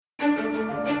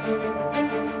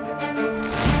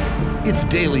It's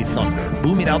Daily Thunder,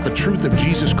 booming out the truth of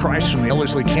Jesus Christ from the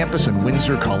Ellerslie campus in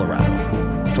Windsor,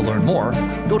 Colorado. To learn more,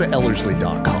 go to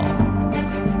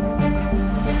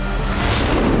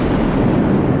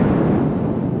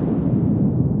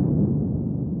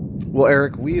Ellerslie.com. Well,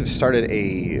 Eric, we have started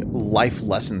a life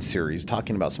lesson series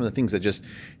talking about some of the things that just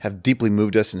have deeply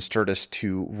moved us and stirred us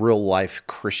to real life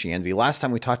Christianity. Last time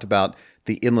we talked about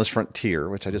the endless frontier,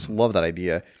 which I just love that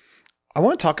idea. I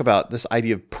want to talk about this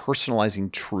idea of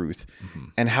personalizing truth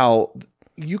and how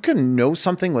you can know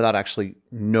something without actually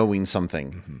knowing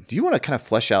something. Do you want to kind of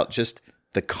flesh out just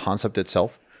the concept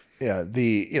itself? Yeah,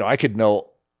 I could know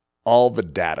all the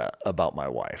data about my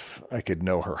wife. I could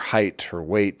know her height, her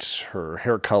weight, her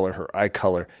hair color, her eye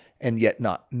color, and yet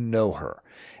not know her.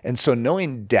 And so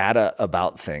knowing data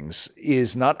about things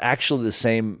is not actually the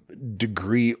same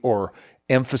degree or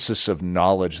emphasis of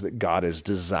knowledge that God is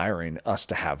desiring us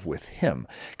to have with him.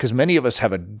 Because many of us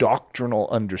have a doctrinal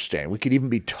understanding. We could even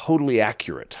be totally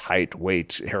accurate, height,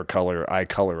 weight, hair color, eye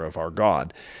color of our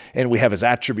God. And we have his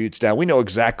attributes down. We know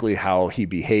exactly how he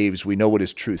behaves. We know what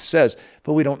his truth says,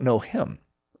 but we don't know him.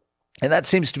 And that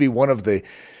seems to be one of the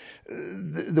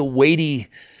weighty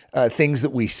things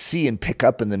that we see and pick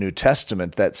up in the New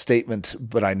Testament. That statement,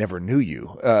 "but I never knew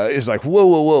you," is like,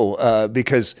 whoa,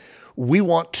 because we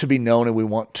want to be known and we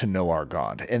want to know our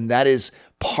God. And that is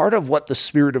part of what the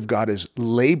Spirit of God is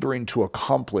laboring to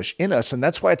accomplish in us. And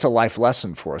that's why it's a life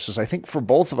lesson for us. Is I think for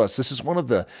both of us, this is one of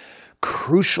the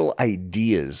crucial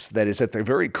ideas that is at the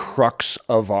very crux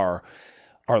of our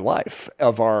life,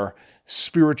 of our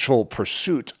spiritual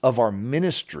pursuit, of our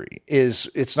ministry.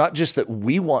 It's not just that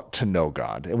we want to know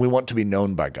God and we want to be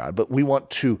known by God, but we want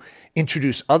to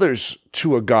introduce others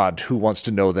to a God who wants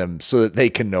to know them so that they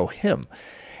can know him.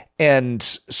 And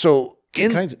so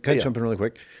can I jump in really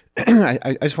quick?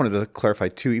 I just wanted to clarify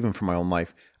too, even for my own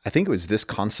life. I think it was this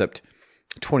concept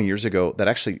 20 years ago that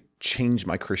actually changed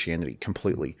my Christianity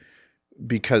completely.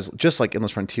 Because just like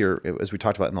Endless Frontier, as we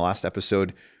talked about in the last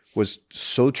episode, was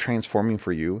so transforming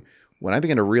for you. When I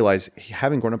began to realize,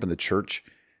 having grown up in the church,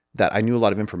 that I knew a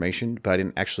lot of information, but I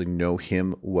didn't actually know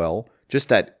him well. Just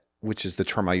that, which is the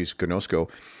term I use, gnosko.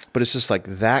 But it's just like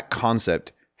that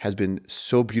concept has been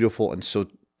so beautiful and so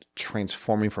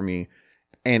transforming for me,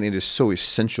 and it is so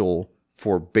essential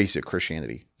for basic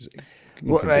Christianity.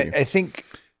 Well, I think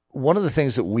one of the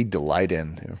things that we delight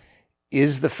in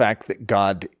is the fact that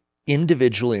God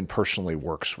individually and personally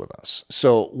works with us.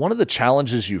 So one of the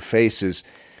challenges you face is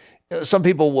some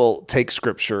people will take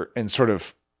Scripture and sort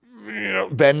of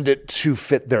bend it to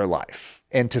fit their life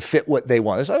and to fit what they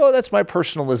want. It's like, oh, that's my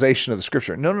personalization of the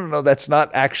Scripture. No, that's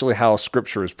not actually how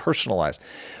Scripture is personalized.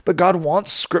 But God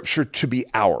wants Scripture to be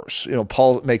ours.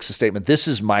 Paul makes a statement, "This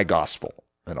is my gospel."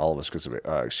 And all of us could say,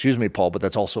 excuse me, Paul, but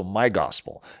that's also my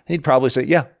gospel. And he'd probably say,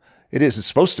 yeah, it is. It's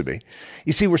supposed to be.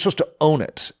 You see, we're supposed to own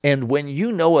it. And when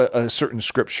you know a certain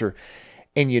Scripture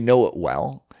and you know it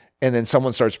well, and then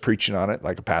someone starts preaching on it,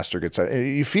 like a pastor gets on,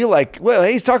 you feel like, well,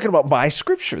 he's talking about my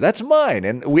Scripture. That's mine.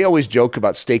 And we always joke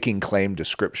about staking claim to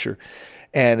Scripture.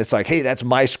 And it's like, hey, that's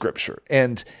my Scripture.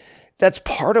 And that's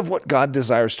part of what God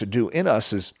desires to do in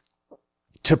us, is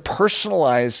to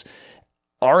personalize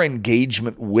our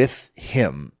engagement with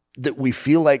him, that we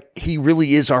feel like he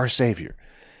really is our Savior.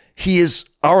 He is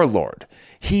our Lord.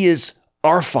 He is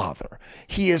our Father.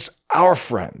 He is our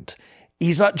friend.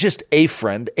 He's not just a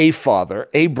friend, a father,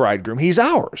 a bridegroom. He's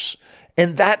ours.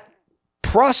 And that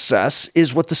process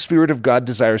is what the Spirit of God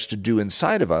desires to do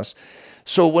inside of us.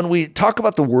 So when we talk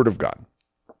about the Word of God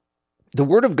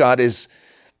is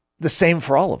the same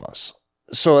for all of us.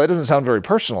 So it doesn't sound very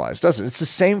personalized, does it? It's the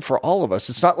same for all of us.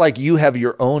 It's not like you have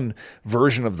your own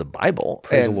version of the Bible.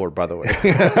 Praise the Lord, by the way.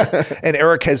 And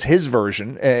Eric has his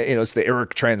version. It's the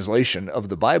Eric translation of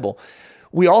the Bible.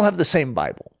 We all have the same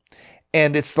Bible.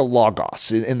 And it's the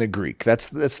logos in the Greek. That's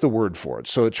the word for it.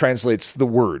 So it translates the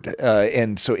word.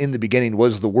 And so in the beginning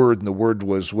was the Word, and the Word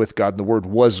was with God, and the Word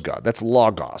was God. That's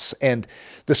logos. And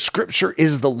the Scripture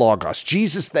is the logos.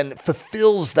 Jesus then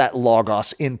fulfills that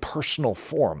logos in personal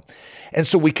form. And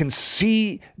so we can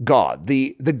see God,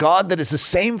 the God that is the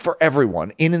same for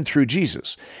everyone in and through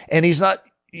Jesus. And he's not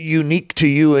unique to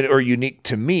you or unique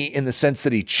to me in the sense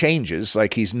that he changes,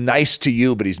 like he's nice to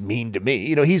you, but he's mean to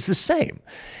me. He's the same.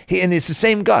 And it's the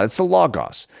same God. It's the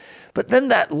Logos. But then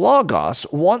that Logos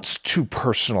wants to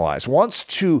personalize, wants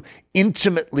to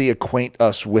intimately acquaint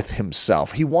us with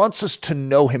himself. He wants us to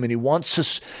know him, and he wants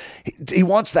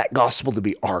that gospel to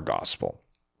be our gospel.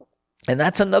 And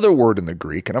that's another word in the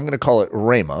Greek, and I'm going to call it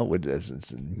rhema, which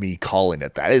is me calling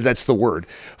it that. That's the word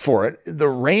for it. The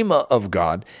rhema of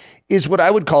God is what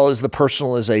I would call is the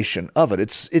personalization of it.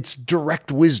 It's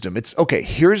direct wisdom. It's, okay,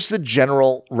 here's the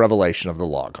general revelation of the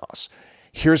Logos.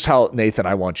 Here's how, Nathan,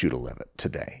 I want you to live it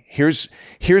today. Here's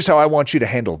how I want you to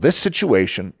handle this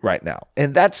situation right now.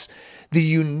 And that's the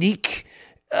unique,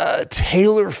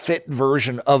 tailor-fit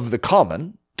version of the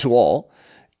common to all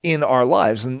in our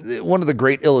lives. And one of the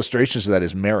great illustrations of that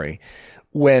is Mary,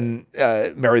 when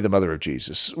Mary, the mother of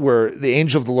Jesus, where the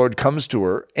angel of the Lord comes to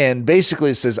her and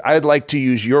basically says, I'd like to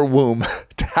use your womb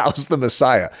to house the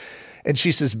Messiah. And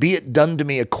she says, be it done to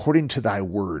me according to thy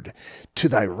word, to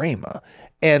thy rhema.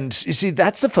 And you see,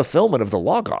 that's the fulfillment of the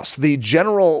Logos. The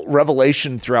general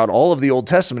revelation throughout all of the Old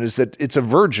Testament is that it's a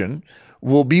virgin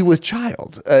will be with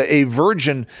child. A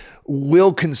virgin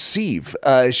will conceive.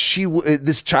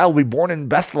 This child will be born in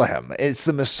Bethlehem. It's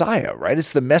the Messiah, right?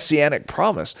 It's the messianic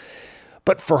promise.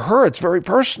 But for her, it's very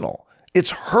personal. It's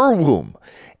her womb.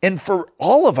 And for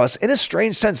all of us, in a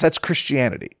strange sense, that's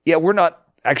Christianity. Yeah, we're not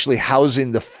actually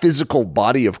housing the physical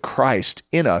body of Christ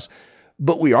in us,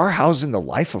 but we are housing the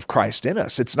life of Christ in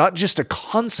us. It's not just a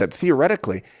concept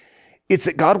theoretically. It's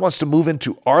that God wants to move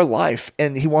into our life,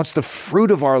 and he wants the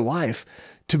fruit of our life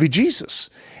to be Jesus.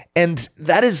 And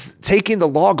that is taking the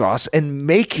Logos and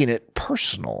making it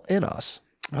personal in us.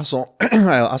 I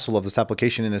also love this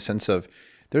application in the sense of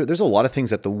there's a lot of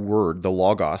things that the word, the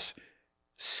Logos,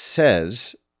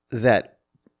 says that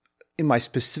in my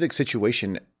specific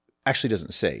situation actually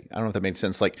doesn't say. I don't know if that made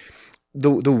sense. Like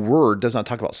the word does not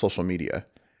talk about social media.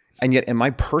 And yet in my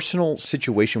personal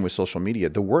situation with social media,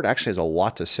 the word actually has a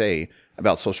lot to say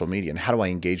about social media and how do I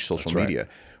engage social media?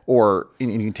 Or you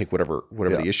can take whatever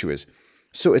the issue is.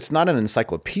 So it's not an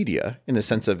encyclopedia in the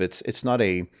sense of it's not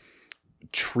a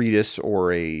treatise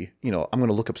or I'm going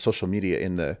to look up social media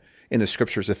in the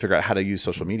scriptures to figure out how to use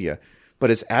social media.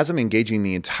 But it's as I'm engaging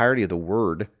the entirety of the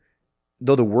word,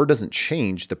 though the word doesn't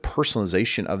change, the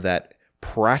personalization of that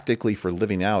practically for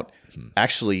living out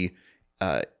actually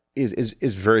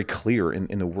is very clear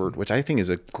in the word, which I think is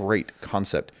a great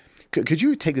concept. Could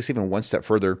you take this even one step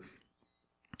further?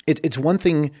 It's one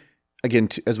thing, again,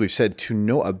 as we've said, to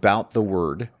know about the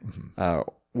word,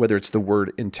 whether it's the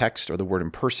word in text or the word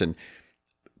in person,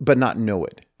 but not know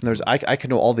it. In other words, I could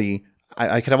know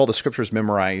I could have all the scriptures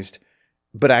memorized,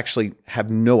 but actually have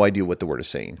no idea what the word is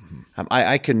saying.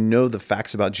 I can know the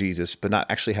facts about Jesus, but not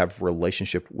actually have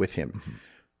relationship with him.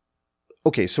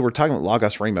 Okay, so we're talking about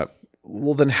Logos Rhema.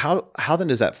 Well, then how then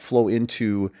does that flow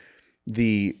into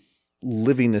the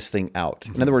living this thing out?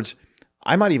 In other words,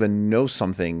 I might even know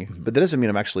something, but that doesn't mean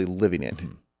I'm actually living it.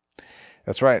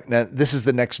 That's right. Now, this is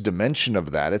the next dimension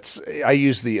of that. I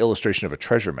use the illustration of a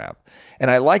treasure map,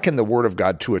 and I liken the Word of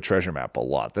God to a treasure map a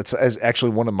lot. That's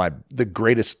actually one of the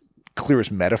greatest,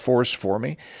 clearest metaphors for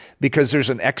me, because there's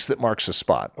an X that marks a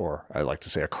spot, or I like to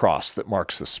say a cross that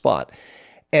marks the spot.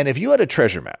 And if you had a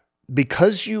treasure map,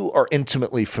 because you are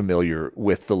intimately familiar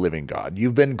with the living God,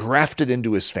 you've been grafted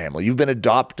into his family, you've been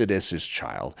adopted as his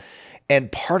child, and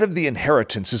part of the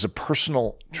inheritance is a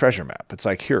personal treasure map. It's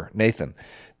like, here, Nathan,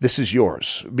 this is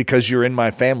yours. Because you're in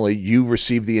my family, you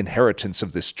receive the inheritance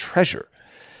of this treasure.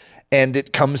 And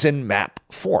it comes in map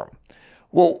form.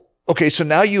 Well, okay, so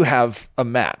now you have a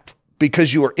map.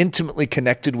 Because you are intimately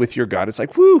connected with your God. It's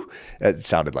like, woo. It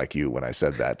sounded like you when I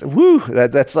said that. Woo.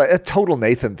 That's like a total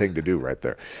Nathan thing to do right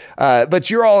there. But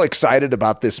you're all excited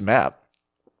about this map.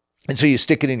 And so you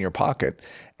stick it in your pocket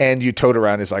and you tote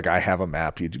around. It's like, I have a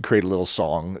map. You create a little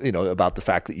song, about the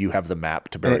fact that you have the map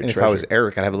to buried treasure. If I was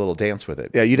Eric, I'd have a little dance with it.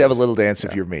 Yeah, you'd have a little dance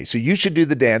if you're me. So you should do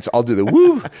the dance. I'll do the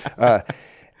woo.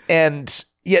 And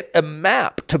yet a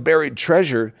map to buried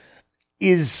treasure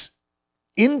is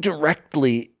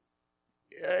indirectly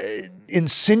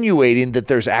insinuating that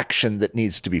there's action that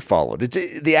needs to be followed.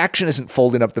 The action isn't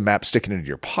folding up the map, sticking it into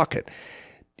your pocket.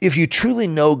 If you truly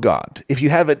know God, if you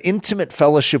have an intimate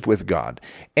fellowship with God,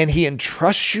 and he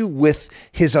entrusts you with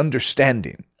his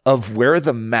understanding of where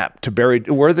the map to buried,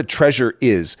 where the treasure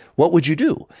is, what would you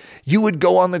do? You would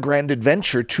go on the grand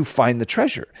adventure to find the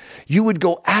treasure. You would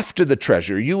go after the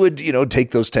treasure. You would,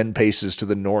 take those 10 paces to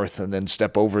the north and then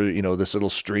step over, this little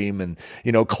stream and,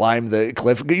 climb the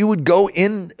cliff. You would go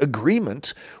in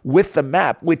agreement with the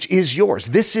map, which is yours.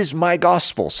 This is my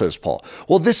gospel, says Paul.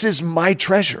 Well, this is my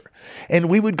treasure. And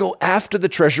we would go after the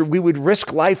treasure. We would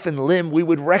risk life and limb. We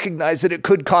would recognize that it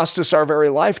could cost us our very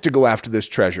life to go after this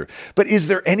treasure. But is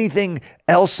there anything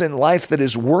else in life that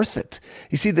is worth it?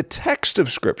 You see, the text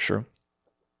of Scripture,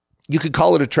 you could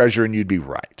call it a treasure and you'd be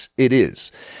right. It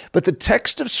is. But the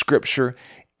text of Scripture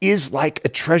is like a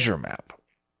treasure map.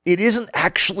 it isn't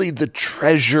actually the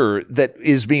treasure that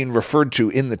is being referred to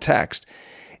in the text.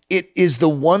 It is the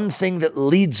one thing that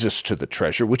leads us to the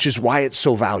treasure, which is why it's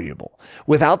so valuable.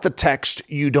 Without the text,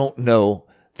 you don't know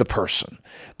the person.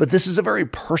 But this is a very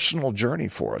personal journey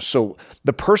for us. So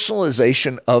the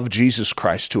personalization of Jesus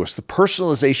Christ to us, the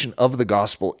personalization of the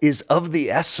gospel is of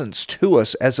the essence to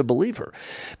us as a believer.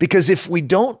 Because if we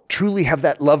don't truly have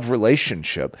that love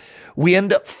relationship, we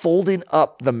end up folding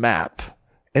up the map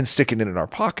and sticking it in our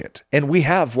pocket. And we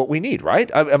have what we need, right?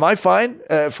 Am I fine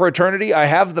for eternity? I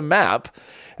have the map.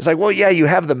 It's like, well, yeah, you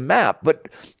have the map, but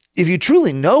if you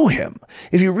truly know him,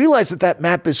 if you realize that that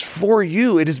map is for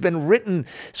you, it has been written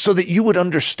so that you would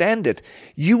understand it,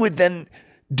 you would then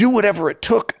do whatever it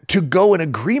took to go in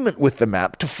agreement with the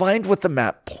map, to find what the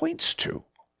map points to.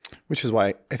 Which is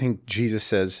why I think Jesus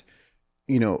says,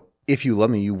 if you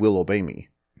love me, you will obey me.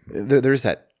 There's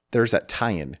that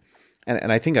tie-in.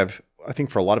 And I think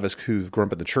for a lot of us who've grown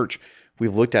up in the church,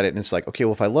 we've looked at it and it's like, okay,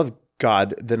 well, if I love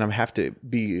God, then I have to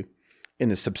be in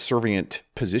the subservient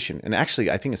position. And actually,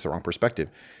 I think it's the wrong perspective.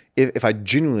 If I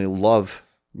genuinely love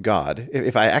God,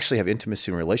 if I actually have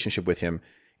intimacy and relationship with him,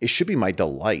 it should be my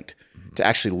delight to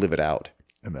actually live it out.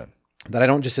 Amen. That I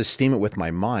don't just esteem it with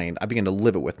my mind, I begin to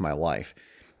live it with my life.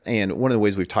 And one of the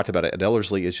ways we've talked about it at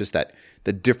Ellerslie is just that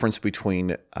the difference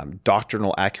between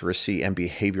doctrinal accuracy and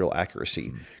behavioral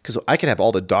accuracy. Because I can have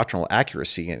all the doctrinal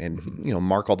accuracy and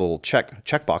mark all the little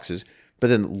check boxes, but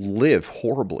then live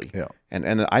horribly. Yeah.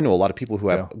 And I know a lot of people who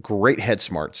have great head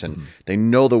smarts and they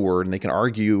know the word and they can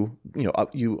argue,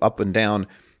 up and down.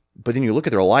 But then you look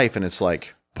at their life and it's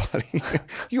like, buddy,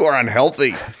 you are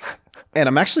unhealthy. And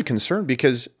I'm actually concerned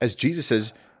because as Jesus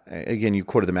says, again, you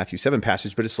quoted the Matthew 7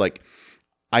 passage, but it's like,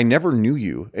 I never knew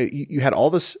you. You had all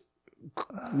this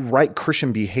right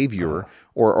Christian behavior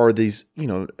or these,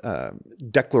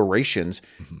 declarations,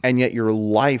 and yet your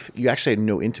life, you actually had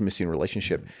no intimacy and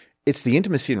relationship. It's the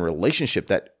intimacy and relationship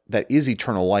that is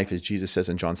eternal life, as Jesus says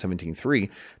in John 17:3,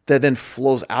 that then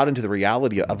flows out into the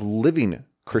reality of living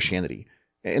Christianity.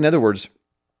 In other words,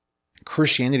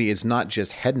 Christianity is not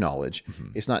just head knowledge.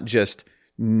 It's not just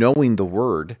knowing the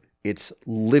word. It's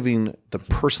living the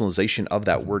personalization of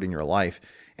that word in your life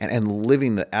and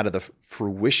living out of the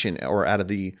fruition or out of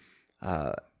the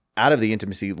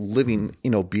intimacy, living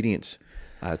in obedience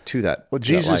to that. Well,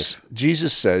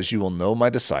 Jesus says, "You will know my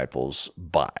disciples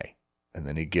by," and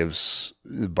then he gives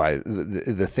by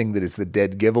the thing that is the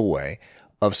dead giveaway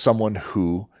of someone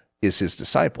who is his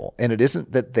disciple. And it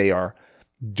isn't that they are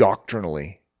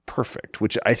doctrinally perfect,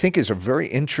 which I think is a very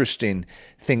interesting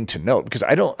thing to note, because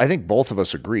I think both of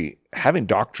us agree having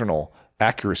doctrinal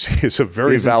accuracy is a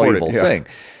very valuable thing.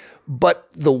 But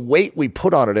the weight we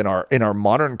put on it in our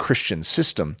modern Christian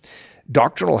system,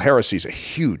 doctrinal heresy is a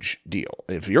huge deal.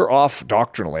 If you're off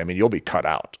doctrinally, you'll be cut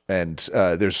out. And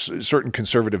there's certain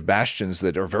conservative bastions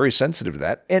that are very sensitive to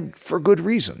that, and for good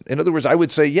reason. In other words, I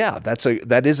would say,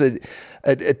 that is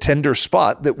a tender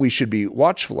spot that we should be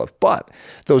watchful of. But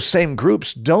those same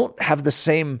groups don't have the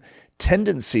same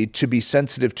tendency to be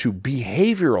sensitive to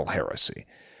behavioral heresy.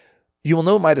 You will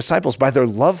know my disciples by their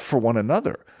love for one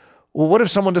another. Well, what if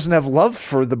someone doesn't have love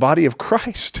for the body of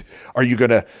Christ? Are you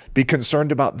going to be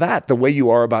concerned about that the way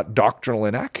you are about doctrinal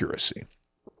inaccuracy?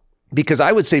 Because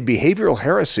I would say behavioral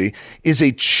heresy is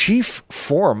a chief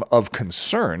form of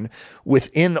concern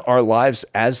within our lives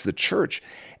as the church.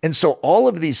 And so all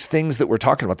of these things that we're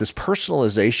talking about, this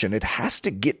personalization, it has to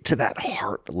get to that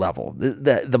heart level.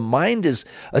 The mind is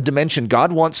a dimension.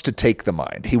 God wants to take the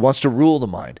mind. He wants to rule the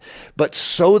mind, but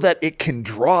so that it can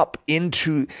drop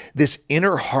into this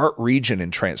inner heart region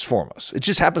and transform us. It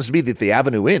just happens to be that the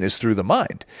avenue in is through the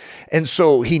mind. And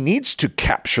so he needs to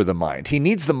capture the mind. He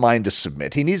needs the mind to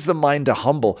submit. He needs the mind to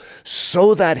humble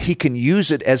so that he can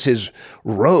use it as his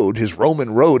road, his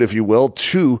Roman road, if you will,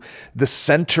 to the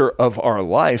center of our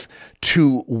life,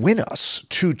 to win us,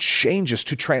 to change us,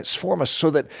 to transform us so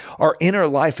that our inner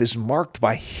life is marked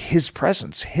by his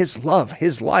presence, his love,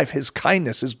 his life, his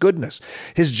kindness, his goodness,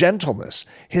 his gentleness,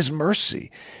 his mercy,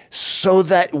 so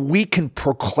that we can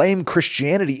proclaim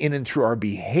Christianity in and through our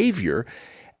behavior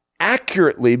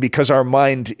accurately, because our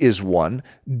mind is one,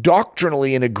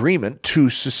 doctrinally in agreement to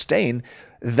sustain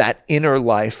that inner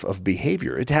life of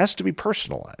behavior. It has to be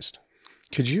personalized.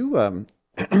 Could you,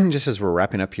 just as we're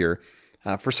wrapping up here,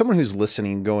 for someone who's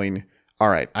listening going, all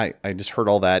right, I just heard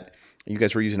all that. You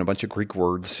guys were using a bunch of Greek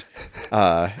words,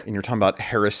 and you're talking about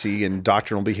heresy and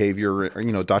doctrinal behavior,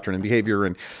 or, doctrine and behavior.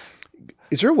 And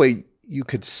is there a way you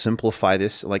could simplify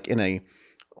this, like in a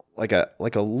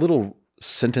little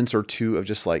sentence or two of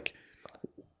just like,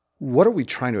 what are we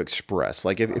trying to express?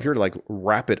 Like if you're to like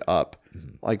wrap it up,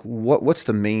 Like what's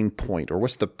the main point, or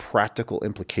what's the practical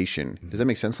implication? Does that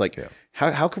make sense? Like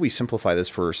how can we simplify this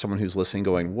for someone who's listening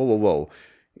going, whoa,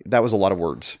 that was a lot of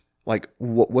words. Like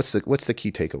what's the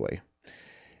key takeaway?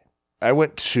 I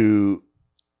went to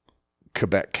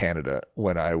Quebec, Canada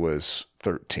when I was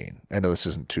 13. I know this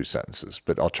isn't 2 sentences,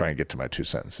 but I'll try and get to my 2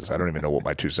 sentences. I don't even know what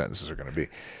my 2 sentences are going to be.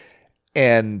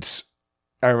 And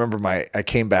I remember I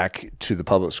came back to the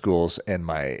public schools, and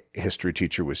my history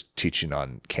teacher was teaching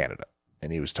on Canada,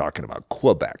 and he was talking about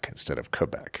Quebec instead of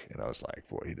Quebec. And I was like,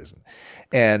 boy, he doesn't.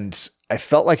 And I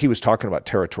felt like he was talking about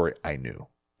territory I knew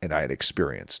and I had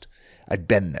experienced. I'd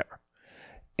been there.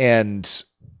 And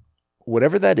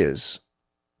whatever that is,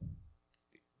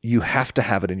 you have to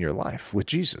have it in your life with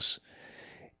Jesus.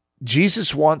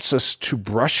 Jesus wants us to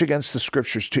brush against the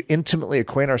scriptures, to intimately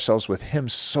acquaint ourselves with him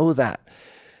so that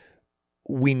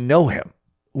we know him.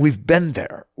 We've been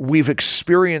there. We've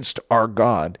experienced our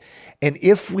God. And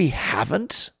if we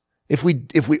haven't, if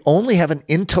we only have an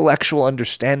intellectual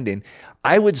understanding,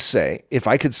 I would say, if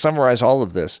I could summarize all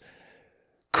of this,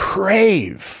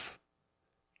 crave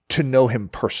to know him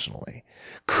personally.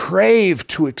 Crave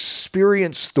to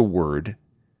experience the word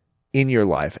in your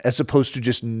life as opposed to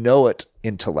just know it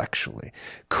intellectually.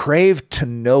 Crave to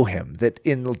know him, that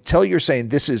until you're saying,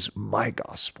 this is my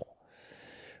gospel.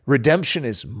 Redemption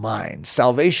is mine.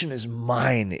 Salvation is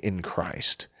mine in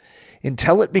Christ.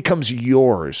 Until it becomes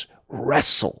yours,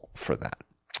 wrestle for that.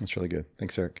 That's really good.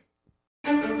 Thanks, Eric.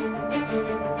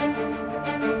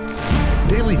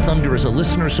 Daily Thunder is a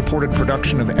listener-supported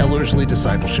production of Ellerslie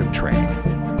Discipleship Training.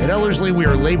 At Ellerslie, we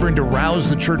are laboring to rouse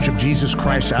the Church of Jesus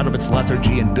Christ out of its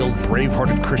lethargy and build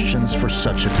brave-hearted Christians for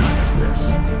such a time as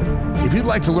this. If you'd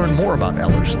like to learn more about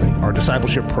Ellerslie, our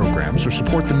discipleship programs, or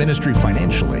support the ministry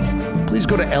financially, please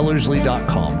go to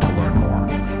ellerslie.com to learn more.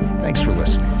 Thanks for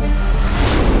listening.